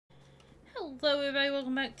Hello everybody,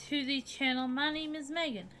 welcome back to the channel. My name is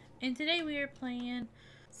Megan, and today we are playing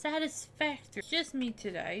Satisfactory. Just me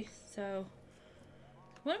today, so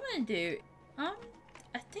what I'm gonna do,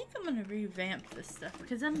 I think I'm gonna revamp this stuff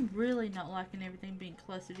because I'm really not liking everything being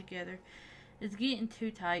clustered together. It's getting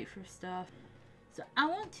too tight for stuff. So I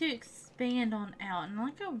want to expand on out, and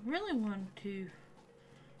like I really want to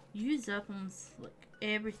use up almost like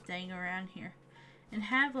everything around here. And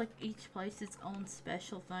have like each place its own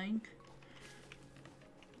special thing.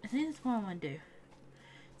 I think that's what I want to do.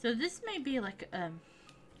 So this may be like a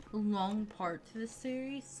long part to this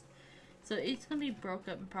series. So it's going to be broke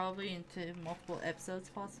up probably into multiple episodes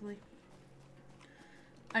possibly.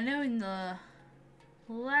 I know in the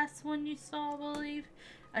last one you saw, I believe,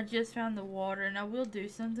 I just found the water, and I will do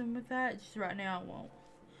something with that. Just right now I won't.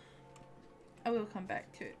 I will come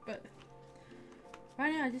back to it, but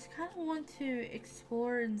right now I just kind of want to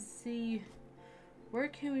explore and see where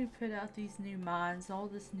can we put out these new mines, all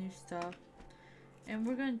this new stuff. And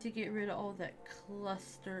we're going to get rid of all that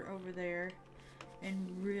cluster over there and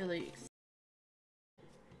really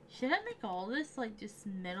should I make all this like just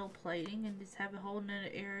metal plating and just have a whole nother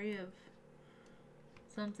area of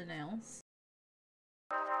something else?